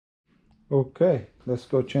Okay, let's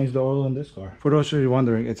go change the oil in this car. For those of you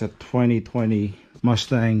wondering, it's a 2020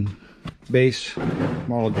 Mustang base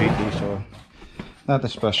model GT, so nothing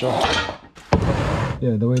special.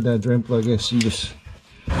 Yeah, the way that drain plug is, you just,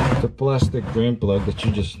 it's a plastic drain plug that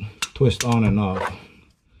you just twist on and off.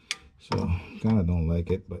 So kind of don't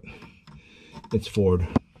like it, but it's Ford.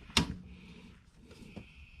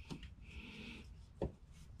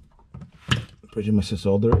 Pretty much that's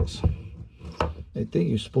all there is. I think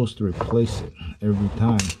you're supposed to replace it every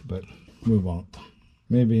time, but we won't.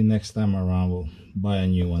 Maybe next time around we'll buy a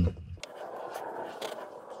new one.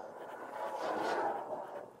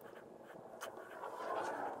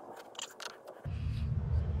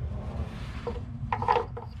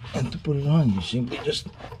 And to put it on, you simply just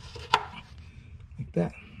like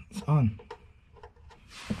that. It's on.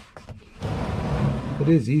 It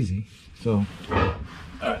is easy. So,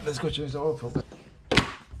 alright, let's go change the oil filter.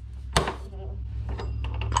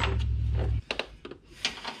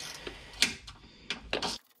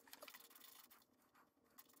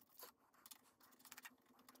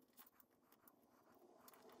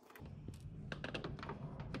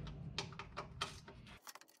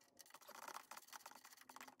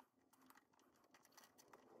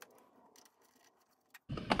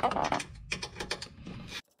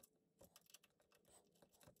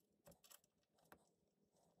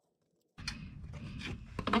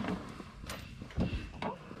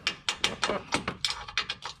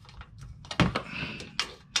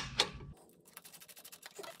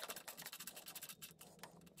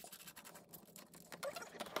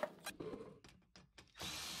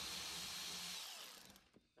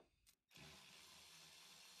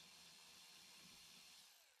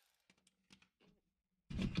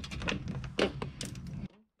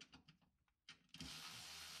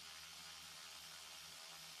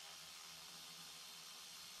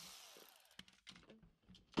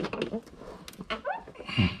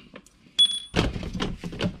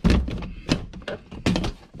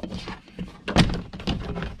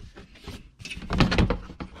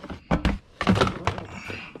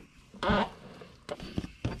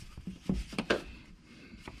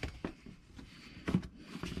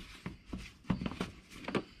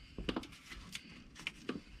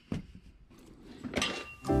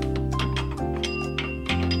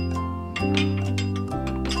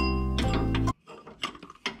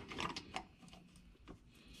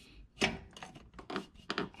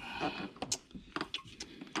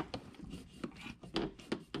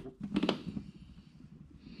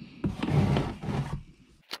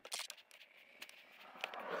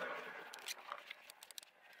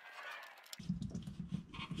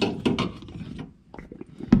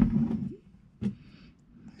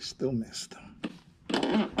 Still missed.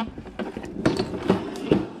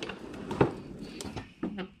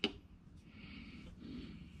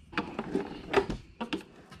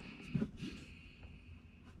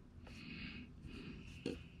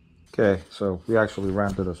 Okay, so we actually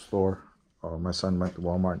ran to the store. My son went to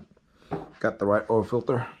Walmart, got the right oil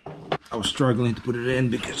filter. I was struggling to put it in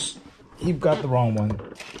because he got the wrong one.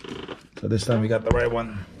 So this time we got the right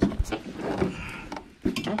one.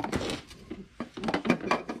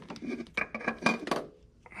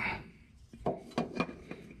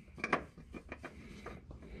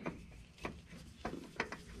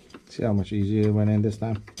 See how much easier it went in this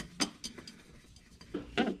time?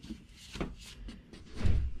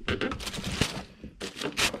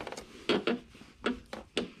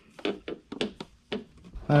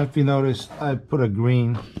 If you notice, I put a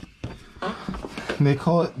green. They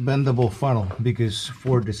call it bendable funnel because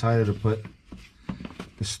Ford decided to put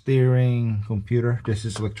the steering computer, this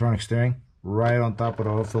is electronic steering, right on top of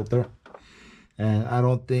the oil filter. And I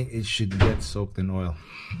don't think it should get soaked in oil.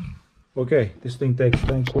 Okay, this thing takes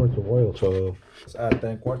 10 quarts of oil, so let's add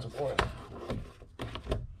 10 quarts of oil.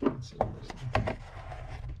 Let's see this.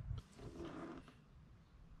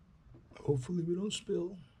 Hopefully we don't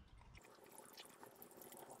spill.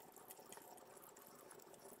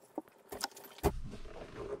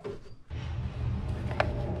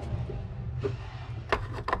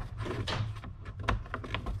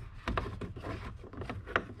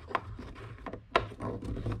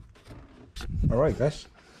 All right, guys.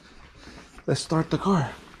 Let's start the car.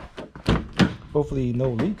 Hopefully no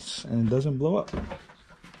leaks and it doesn't blow up. You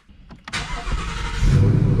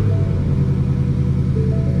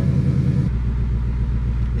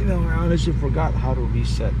know, I honestly forgot how to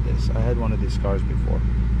reset this. I had one of these cars before.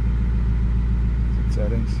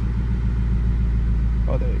 Settings.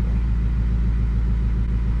 Oh, there you go.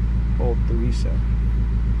 Hold the reset.